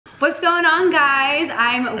What's going on, guys?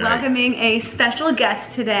 I'm welcoming a special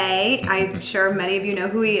guest today. I'm sure many of you know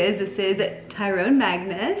who he is. This is Tyrone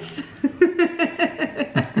Magnus.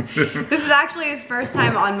 This is actually his first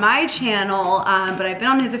time on my channel, but I've been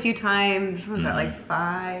on his a few times. Was that like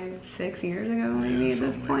 5, 6 years ago maybe at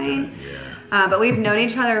this point? Like that, but we've known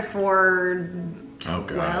each other for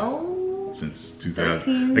 12? Since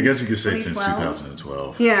 2000. I guess you could say since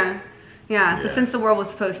 2012. Yeah, so since the world was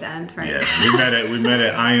supposed to end, right? Yeah, we met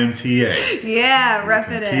at IMTA. Yeah,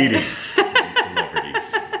 repping it.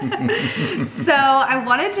 So I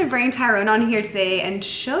wanted to bring Tyrone on here today and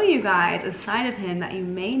show you guys a side of him that you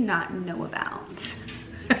may not know about.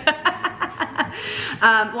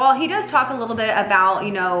 Well, he does talk a little bit about,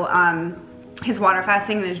 you know, his water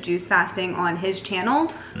fasting and his juice fasting on his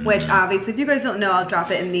channel, which obviously if you guys don't know, I'll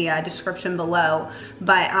drop it in the description below.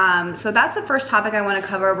 But so that's the first topic I want to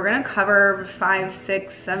cover. We're gonna cover 5,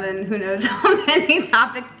 6, 7, who knows how many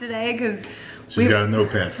topics today, because she's got a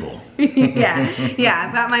notepad full. yeah,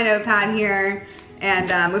 I've got my notepad here,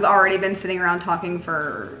 and we've already been sitting around talking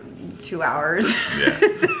for 2 hours. Yeah.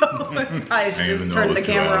 So I probably should just turn the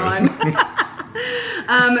camera on.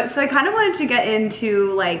 So I kind of wanted to get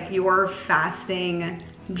into like your fasting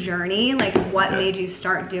journey, like what made you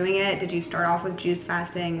start doing it? Did you start off with juice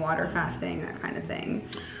fasting, water fasting, that kind of thing?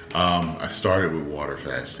 I started with water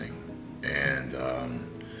fasting, and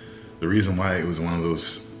the reason why it was one of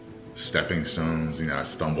those stepping stones, you know, I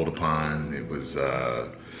stumbled upon. It was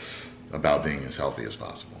about being as healthy as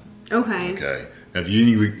possible. Okay. Okay. If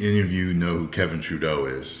any of you know who Kevin Trudeau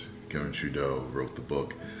is, Kevin Trudeau wrote the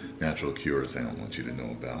book Natural Cures I Don't Want You to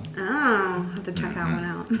Know About. Oh, I'll have to check that one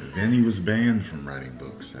out. Then he was banned from writing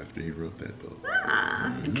books after he wrote that book.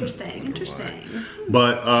 Ah, interesting.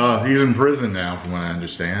 But he's in prison now, from what I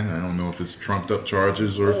understand. I don't know if it's trumped up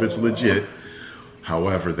charges or if it's legit.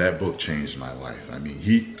 However, that book changed my life. I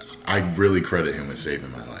mean, I really credit him with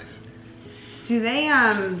saving my life. Do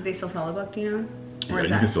they still sell the book, do you know? Or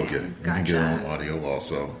yeah, you can still get it. Gotcha. You can get it on audio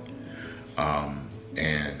also.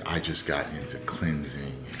 And I just got into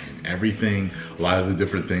cleansing and everything. A lot of the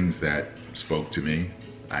different things that spoke to me,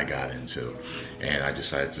 I got into. And I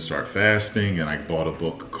decided to start fasting, and I bought a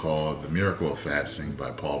book called The Miracle of Fasting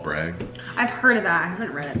by Paul Bragg. I've heard of that. I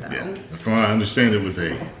haven't read it though. Yeah. From what I understand, it was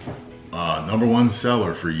a #1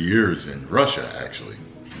 seller for years in Russia, actually.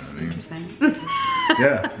 You know what I mean? Interesting.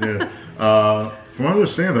 Yeah. From what I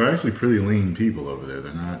understand, they're actually pretty lean people over there.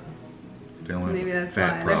 They're not. They don't have a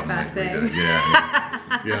fat problem like we do.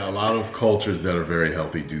 Yeah, a lot of cultures that are very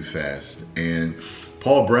healthy do fast. And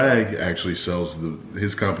Paul Bragg actually sells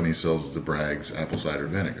his company sells the Bragg's apple cider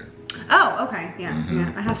vinegar. Oh, okay,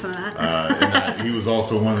 yeah, I have some of that. And he was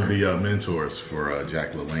also one of the mentors for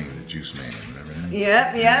Jack LaLanne, the Juice Man. Remember him?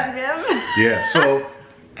 Yep. Yeah, so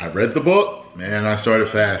I read the book, man. I started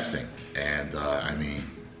fasting, and I mean,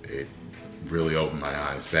 it really opened my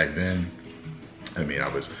eyes. Back then, I mean, I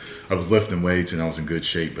was lifting weights and I was in good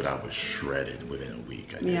shape, but I was shredded within a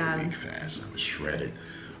week. I did a week fast. I was shredded.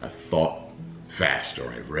 I thought faster.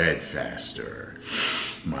 I read faster.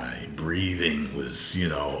 My breathing was, you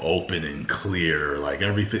know, open and clear. Like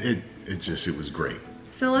everything, it was great.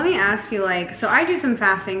 So let me ask you, like, so I do some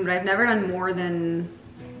fasting, but I've never done more than,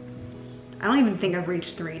 I don't even think I've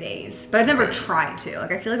reached 3 days, but I've never tried to.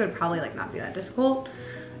 Like, I feel like it would probably like not be that difficult.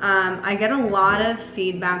 I get a lot of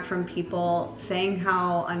feedback from people saying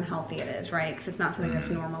how unhealthy it is, right? Because it's not something that's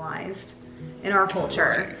normalized in our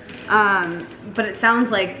culture. But it sounds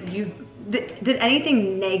like did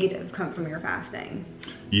anything negative come from your fasting?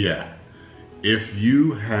 Yeah. If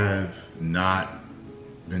you have not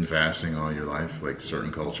been fasting all your life, like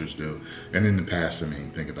certain cultures do, and in the past, I mean,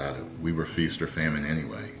 think about it. We were feast or famine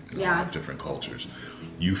anyway in a lot of different cultures.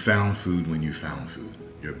 You found food when you found food.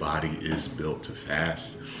 Your body is built to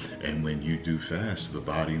fast, and when you do fast, the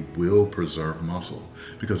body will preserve muscle.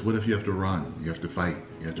 Because what if you have to run? You have to fight.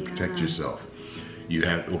 You have to protect yourself.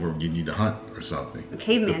 Or you need to hunt or something.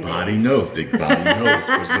 Caveman the body knows.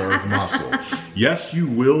 Preserve muscle. Yes, you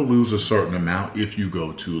will lose a certain amount if you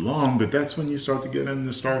go too long, but that's when you start to get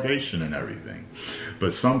into starvation and everything.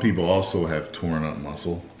 But some people also have torn up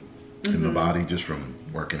muscle in the body just from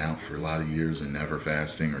working out for a lot of years and never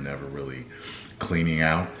fasting or never really cleaning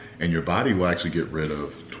out, and your body will actually get rid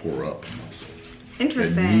of tore up muscle.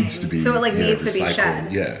 Interesting. It needs to be, so it like needs to be recycled.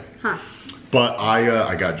 shed. Yeah. Huh. But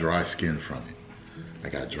I got dry skin from it. I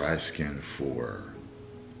got dry skin for,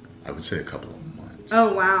 I would say, a couple of months.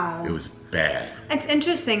 Oh wow. It was bad. It's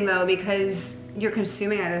interesting though, because you're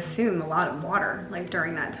consuming, I'd assume, a lot of water like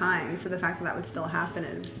during that time. So the fact that that would still happen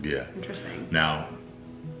is interesting. Now,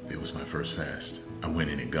 it was my first fast. I went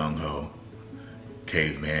in it gung ho.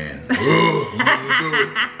 caveman.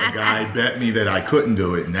 A guy bet me that I couldn't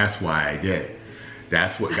do it, and that's why I did.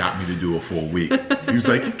 That's what got me to do a full week. He was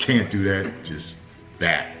like, you can't do that, just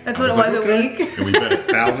that. That's what it was, okay. a week? And we bet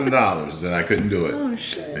 $1,000 that I couldn't do it. Oh,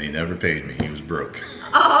 shit. And he never paid me, he was broke.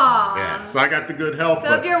 Oh. Yeah, so I got the good health.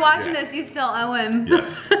 So if you're watching this, you still owe him.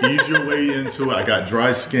 Yes, ease your way into it. I got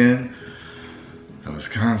dry skin. I was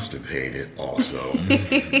constipated also.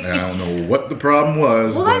 And I don't know what the problem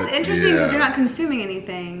was. Well, that's interesting because you're not consuming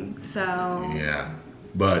anything, so. Yeah,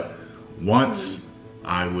 but once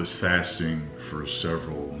I was fasting for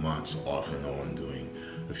several months off and on, doing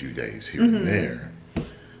a few days here and there,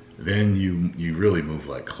 then you really move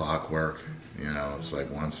like clockwork. You know, it's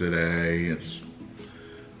like once a day. It's,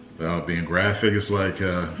 without being graphic, it's like,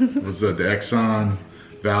 what's that, the Exxon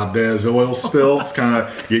Valdez oil spill? It's kind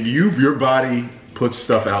of, your body puts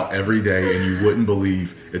stuff out every day and you wouldn't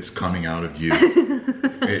believe it's coming out of you.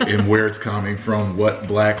 And where it's coming from, what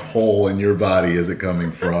black hole in your body is it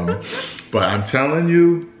coming from. But I'm telling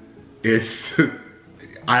you, it's,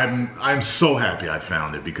 I'm so happy I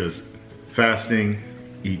found it, because fasting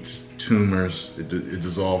eats tumors, it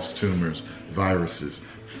dissolves tumors, viruses,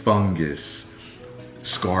 fungus,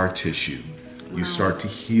 scar tissue. Wow. You start to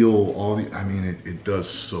heal all the, I mean, it does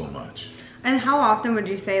so much. And how often would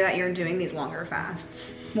you say that you're doing these longer fasts?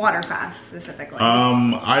 Water fasts specifically?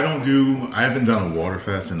 I haven't done a water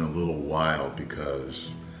fast in a little while, because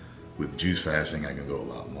with juice fasting I can go a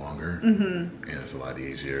lot longer, and it's a lot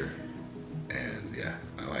easier. And yeah,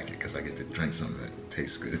 I like it because I get to drink something that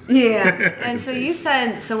tastes good. Yeah, and so you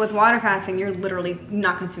said, so with water fasting, you're literally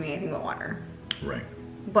not consuming anything but water. Right.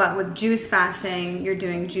 But with juice fasting, you're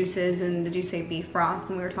doing juices, and did you say beef broth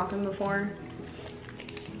when we were talking before?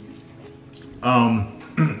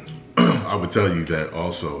 I would tell you that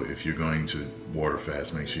also, if you're going to water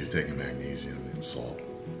fast, make sure you're taking magnesium and salt.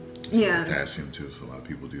 Yeah. Potassium too, so a lot of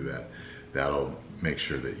people do that. That'll make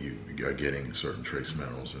sure that you are getting certain trace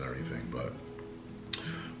minerals and everything. But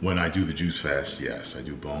when I do the juice fast, yes, I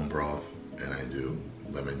do bone broth and I do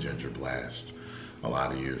lemon ginger blast. A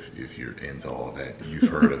lot of you, if you're into all that, you've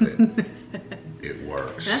heard of it. It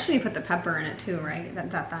works. And that's when you put the pepper in it too, right?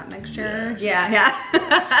 That mixture. Yes. Yeah.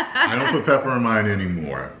 Yes. I don't put pepper in mine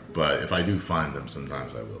anymore, but if I do find them,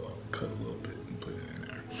 sometimes I will. I'll cut a little bit and put it in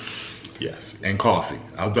there. Yes, and coffee.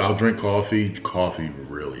 I'll drink coffee. Coffee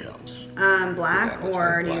really helps. Black, yeah,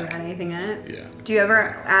 or black. do you add anything in it? Yeah. Do you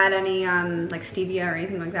ever add any like stevia or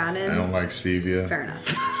anything like that in? I don't like stevia. Fair enough.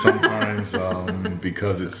 Sometimes,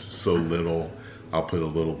 because it's so little, I'll put a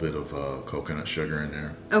little bit of coconut sugar in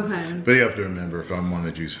there. Okay. But you have to remember, if I'm on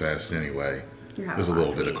the juice fast anyway, there's a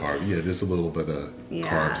little bit of carbs. Yeah, there's a little bit of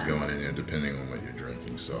carbs going in there depending on what you're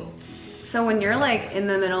drinking. So when you're like in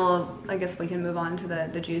the middle of, I guess we can move on to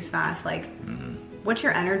the juice fast, like what's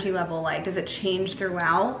your energy level like? Does it change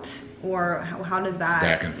throughout, or how does that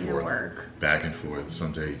back and forth work? Back and forth.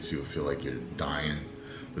 Some days you'll feel like you're dying,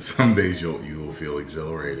 but some days you will feel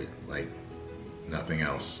exhilarated, like nothing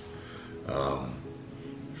else.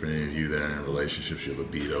 For any of you that are in relationships, your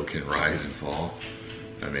libido can rise and fall.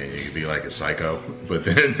 I mean, you could be like a psycho, but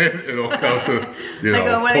then it'll go to,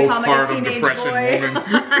 postpartum depression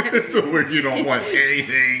woman to where you don't want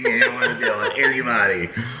anything, you don't want to deal with anybody.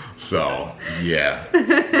 So, yeah.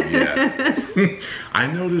 I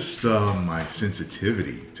noticed my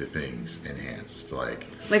sensitivity to things enhanced. Like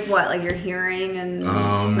what? Like your hearing and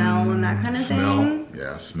smell and that kind of thing?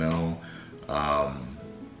 Yeah, smell,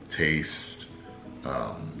 taste,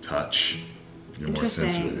 touch. You're more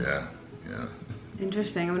sensitive, yeah.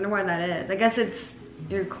 Interesting. I wonder why that is. I guess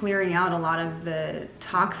you're clearing out a lot of the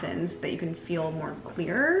toxins that you can feel more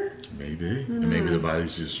clear. Maybe. And maybe the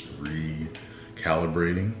body's just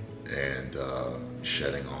recalibrating and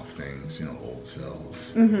shedding off things, old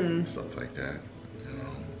cells, stuff like that.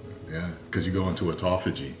 Yeah, because you go into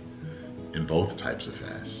autophagy in both types of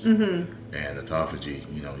fasts. And autophagy,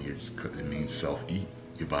 it means self-eat.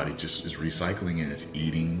 Your body just is recycling and it's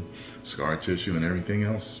eating scar tissue and everything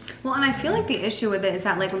else. Well, and I feel like the issue with it is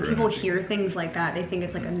that like when people hear things like that, they think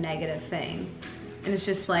it's like a negative thing. And it's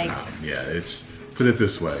just like... put it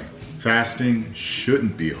this way. Fasting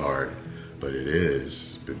shouldn't be hard, but it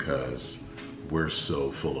is, because we're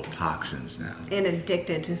so full of toxins now. And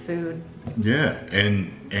addicted to food. Yeah,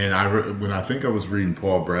 and when I think I was reading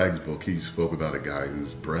Paul Bragg's book, he spoke about a guy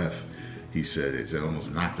whose breath, he said it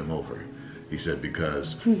almost knocked him over. He said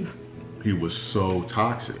because he was so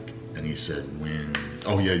toxic, and he said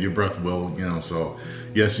your breath will, so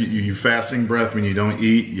yes, you fasting breath when you don't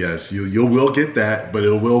eat, yes, you will get that, but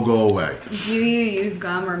it will go away. Do you use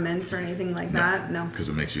gum or mints or anything like that? No. Because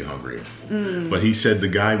it makes you hungrier. But he said the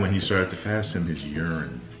guy, when he started to fast him, his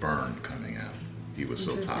urine burned coming out. He was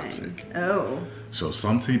so toxic. Oh. So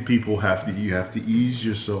some people you have to ease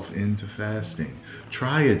yourself into fasting.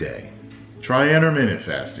 Try a day. Try intermittent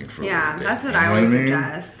fasting for a little bit. That's what I always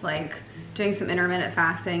suggest. Like doing some intermittent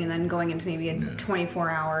fasting and then going into maybe 24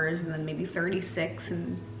 hours and then maybe 36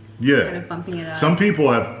 and kind of bumping it up. Some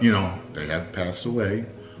people have, they have passed away,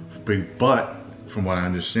 but from what I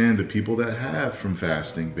understand, the people that have from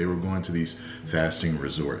fasting, they were going to these fasting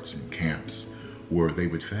resorts and camps where they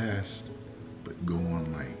would fast, but go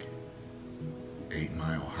on like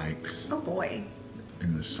 8-mile hikes. Oh boy.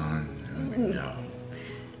 In the sun. No.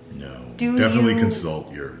 Definitely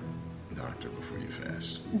consult your doctor before you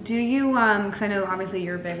fast. Do you, because I know obviously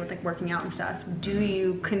you're big with like working out and stuff, do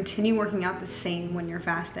you continue working out the same when you're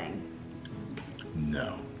fasting?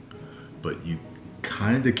 No, but you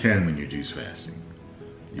kind of can when you're juice fasting.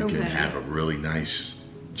 You can have a really nice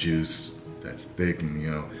juice that's thick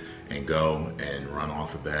and go and run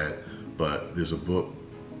off of that. But there's a book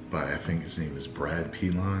by, I think his name is Brad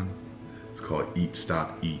Pilon. It's called Eat,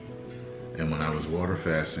 Stop, Eat. And when I was water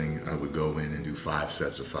fasting, I would go in and do 5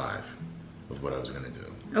 sets of 5 of what I was going to do.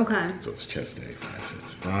 Okay. So it's chest day, 5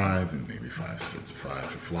 sets of 5, and maybe 5 sets of 5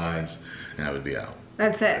 for flies, and I would be out.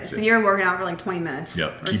 That's it. So you're working out for like 20 minutes.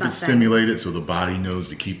 Yep. Keep it stimulated so the body knows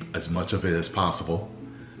to keep as much of it as possible,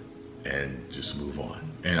 and just move on.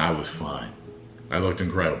 And I was fine. I looked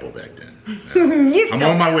incredible back then. I'm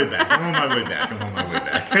on my way back.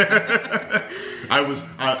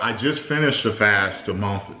 I just finished a fast, a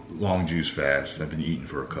month-long juice fast. I've been eating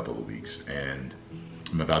for a couple of weeks, and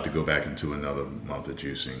I'm about to go back into another month of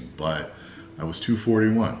juicing, but I was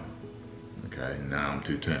 241, okay, and now I'm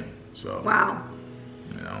 210, so. Wow.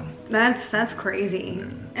 That's crazy. Yeah.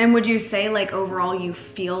 And would you say like overall you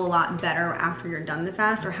feel a lot better after you're done the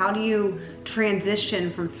fast, or how do you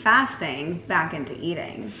transition from fasting back into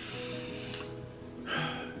eating?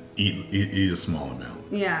 Eat a small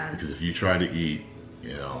amount. Yeah. Because if you try to eat,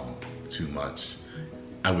 too much,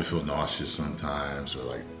 I would feel nauseous sometimes, or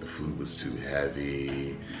like the food was too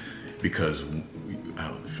heavy, because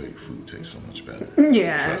I would feel like food tastes so much better.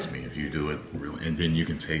 Yeah. Trust me, if you do it really, and then you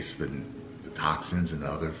can taste the toxins and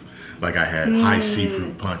other, like I had high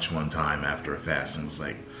seafood punch one time after a fast and was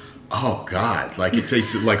like, oh God, like it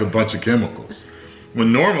tasted like a bunch of chemicals.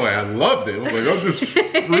 When normally I loved it. I was like, oh, just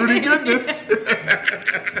fruity goodness.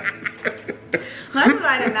 That's what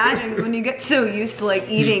I'd imagine, is when you get so used to like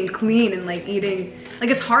eating clean and like eating, like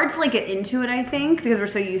it's hard to like get into it, I think, because we're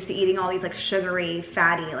so used to eating all these like sugary,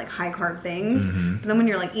 fatty, like high carb things. But then when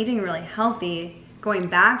you're like eating really healthy, going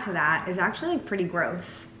back to that is actually like pretty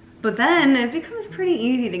gross. But then it becomes pretty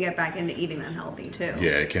easy to get back into eating that healthy too.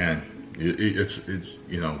 Yeah, it can. It's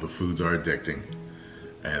the foods are addicting,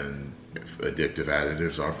 and addictive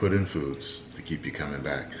additives are put in foods to keep you coming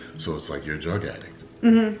back. So it's like you're a drug addict.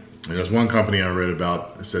 And there's one company I read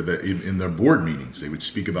about that said that in their board meetings, they would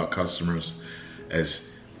speak about customers as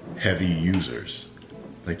heavy users.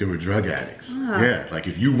 Like they were drug addicts. Yeah, like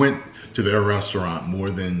if you went to their restaurant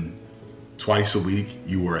more than twice a week,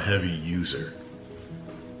 you were a heavy user.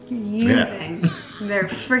 Using their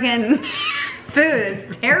freaking food.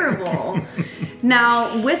 It's terrible.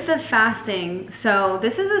 Now, with the fasting, so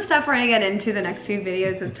this is the stuff we're gonna get into the next few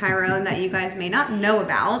videos with Tyrone that you guys may not know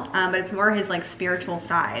about, but it's more his like spiritual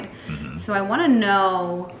side. So I wanna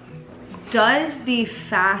know, does the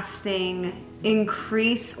fasting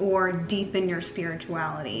increase or deepen your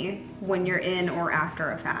spirituality when you're in or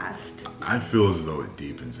after a fast? I feel as though it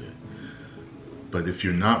deepens it. But if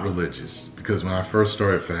you're not religious, because when I first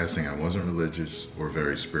started fasting, I wasn't religious or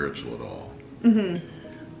very spiritual at all.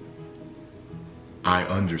 I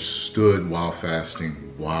understood while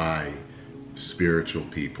fasting why spiritual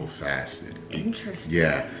people fasted. Interesting.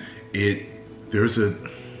 Yeah, there's a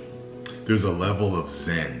level of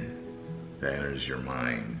zen that enters your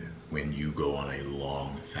mind when you go on a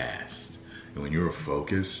long fast, and when you're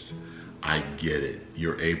focused. I get it.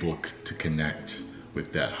 You're able to connect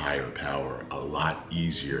with that higher power a lot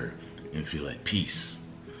easier and feel at peace.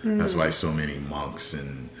 That's why so many monks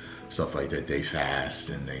and stuff like that, they fast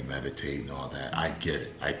and they meditate and all that. I get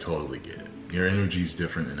it. I totally get it. Your energy's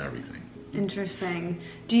different than everything. Interesting.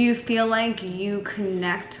 Do you feel like you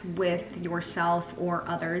connect with yourself or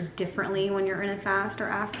others differently when you're in a fast or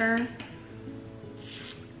after?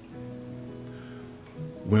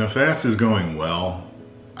 When a fast is going well,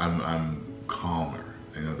 I'm calmer.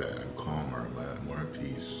 I know that I'm calmer, I'm more at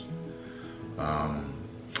peace.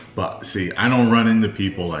 But see, I don't run into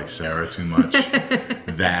people like Sarah too much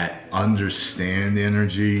that understand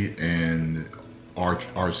energy and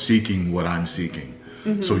are seeking what I'm seeking.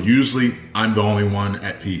 So usually I'm the only one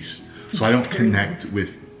at peace. So I don't connect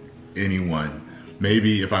with anyone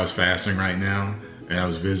maybe if I was fasting right now and I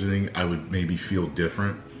was visiting, I would maybe feel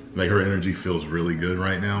different. Like her energy feels really good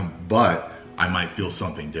right now, but I might feel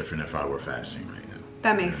something different if I were fasting right now.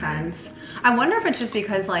 That makes sense. I wonder if it's just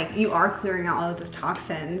because like you are clearing out all of those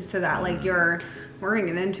toxins so that like we're gonna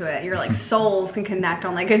get into it, your like souls can connect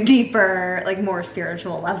on like a deeper, like more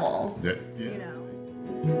spiritual level. Yeah. You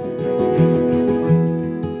know?